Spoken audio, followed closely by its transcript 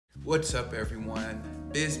What's up everyone,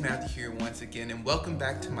 Biz Matthew here once again, and welcome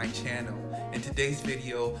back to my channel. In today's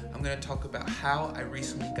video, I'm going to talk about how I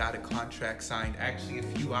recently got a contract signed actually a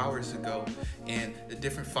few hours ago, and the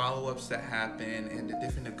different follow-ups that happen and the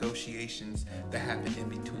different negotiations that happen in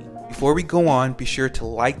between. Before we go on, be sure to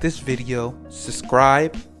like this video,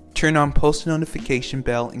 subscribe, turn on post notification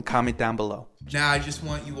bell, and comment down below. Now I just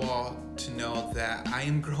want you all to know that I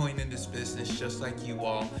am growing in this business just like you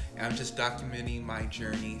all, and I'm just documenting my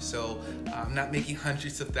journey. So I'm not making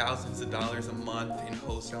hundreds of thousands of dollars a month in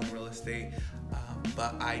wholesaling real estate,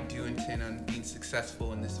 but I do intend on being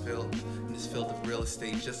successful in this field of real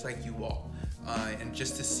estate just like you all. And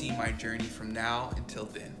just to see my journey from now until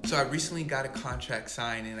then. So I recently got a contract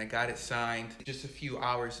signed, and I got it signed just a few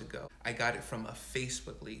hours ago. I got it from a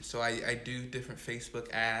Facebook lead. So I do different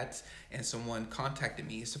Facebook ads, and someone contacted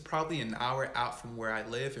me. It's probably an hour out from where I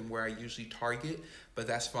live and where I usually target, but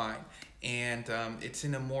that's fine. And it's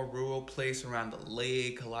in a more rural place around the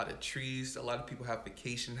lake, a lot of trees. A lot of people have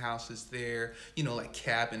vacation houses there, you know, like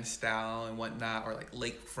cabin style and whatnot, or like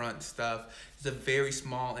lakefront stuff. It's a very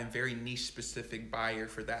small and very niche specific buyer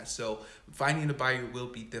for that. So finding a buyer will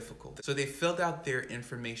be difficult. So they filled out their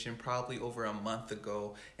information probably over a month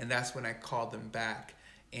ago, and that's when I called them back.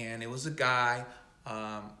 And it was a guy,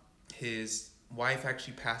 his wife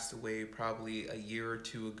actually passed away probably a year or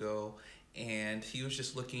two ago, and he was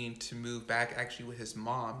just looking to move back actually with his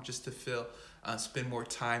mom just to spend more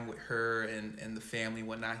time with her and the family and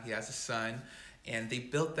whatnot. He has a son, and they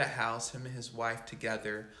built that house, him and his wife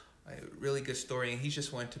together. A really good story, and he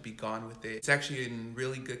just wanted to be gone with it. It's actually in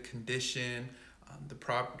really good condition. The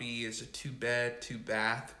property is a 2-bed,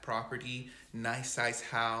 2-bath property, nice size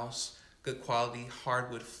house, good quality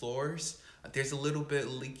hardwood floors. There's a little bit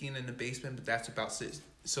leaking in the basement, but that's about it.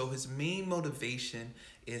 So his main motivation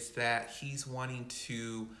is that he's wanting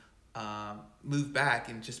to move back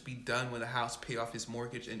and just be done with the house, pay off his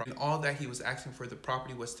mortgage, and all that he was asking for the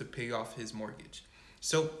property was to pay off his mortgage.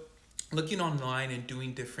 So looking online and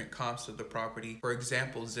doing different comps of the property, for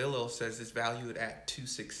example, Zillow says it's valued at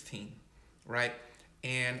 $216, right?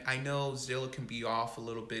 And I know Zillow can be off a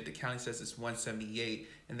little bit. The county says it's 178,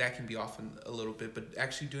 and that can be off a little bit. But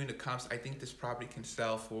actually doing the comps, I think this property can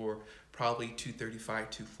sell for probably 235,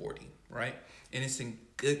 240, right? And it's in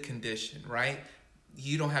good condition, right?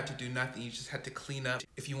 You don't have to do nothing. You just have to clean up.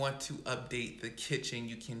 If you want to update the kitchen,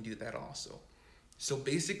 you can do that also. So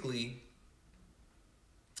basically,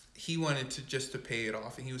 he wanted to pay it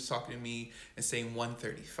off, and he was talking to me and saying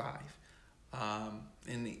 135.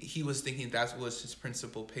 And he was thinking that was his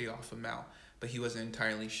principal payoff amount, but he wasn't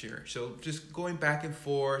entirely sure. So just going back and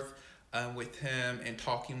forth with him and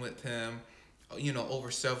talking with him, you know, over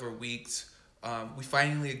several weeks, we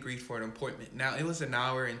finally agreed for an appointment. Now, it was an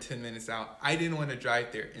hour and 10 minutes out. I didn't want to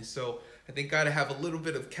drive there, and so I think I have a little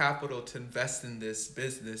bit of capital to invest in this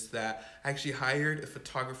business that I actually hired a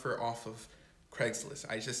photographer off of Craigslist.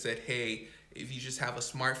 I just said, hey, if you just have a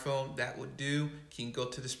smartphone, that would do. Can you go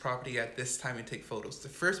to this property at this time and take photos? The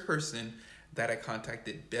first person that I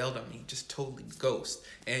contacted bailed on me, just totally ghost.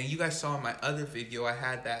 And you guys saw in my other video, I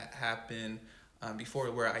had that happen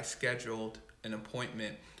before, where I scheduled an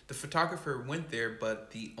appointment. The photographer went there,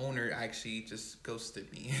 but the owner actually just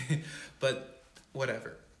ghosted me. But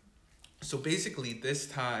whatever. So basically this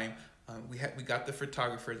time, we got the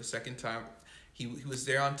photographer the second time. He was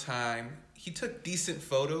there on time. He took decent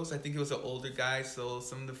photos. I think it was an older guy, so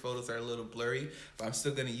some of the photos are a little blurry, but I'm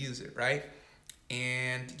still gonna use it, right?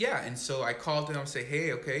 And yeah, and so I called him and say,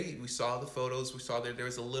 hey, okay, we saw the photos. We saw that there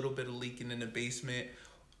was a little bit of leaking in the basement.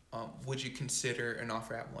 Would you consider an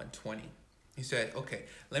offer at 120? He said, okay,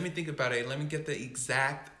 let me think about it. Let me get the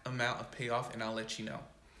exact amount of payoff, and I'll let you know.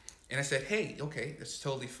 And I said, hey, okay, that's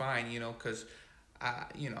totally fine, you know, because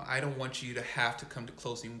you know, I don't want you to have to come to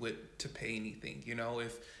closing to pay anything. You know,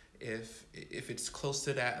 if it's close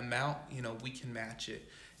to that amount, you know, we can match it.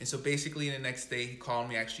 And so basically the next day he called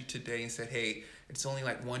me actually today and said, hey, it's only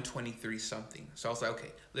like 123 something. So I was like,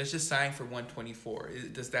 okay, let's just sign for 124.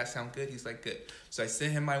 Does that sound good? He's like, good. So I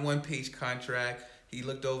sent him my 1-page contract. He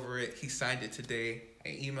looked over it. He signed it today. I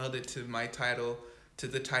emailed it to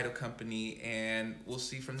the title company, and we'll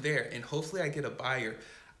see from there. And hopefully I get a buyer.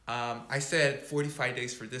 I said 45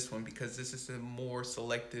 days for this one because this is a more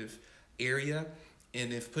selective area.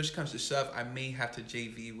 And if push comes to shove, I may have to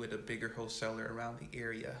JV with a bigger wholesaler around the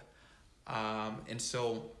area. And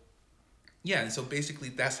so, yeah, and so basically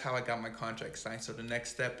that's how I got my contract signed. So the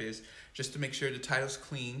next step is just to make sure the title's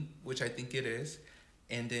clean, which I think it is.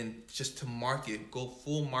 And then just to market, go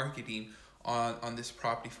full marketing on this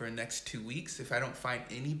property for the next 2 weeks. If I don't find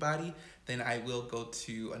anybody, then I will go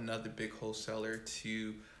to another big wholesaler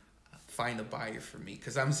to find a buyer for me,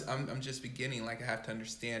 because I'm just beginning. Like, I have to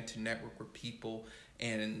understand to network with people,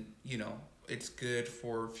 and you know, it's good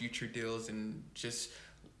for future deals, and just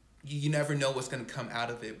you never know what's going to come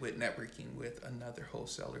out of it with networking with another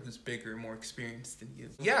wholesaler who's bigger and more experienced than you.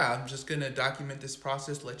 Yeah, I'm just going to document this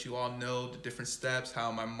process, let you all know the different steps,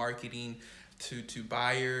 how am I marketing to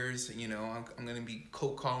buyers. You know, I'm going to be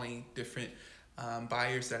cold calling different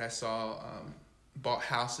buyers that I saw bought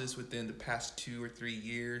houses within the past 2 or 3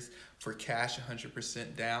 years for cash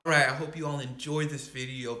 100% down. All right, I hope you all enjoyed this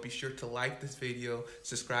video. Be sure to like this video,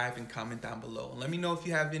 subscribe, and comment down below. And let me know if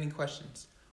you have any questions.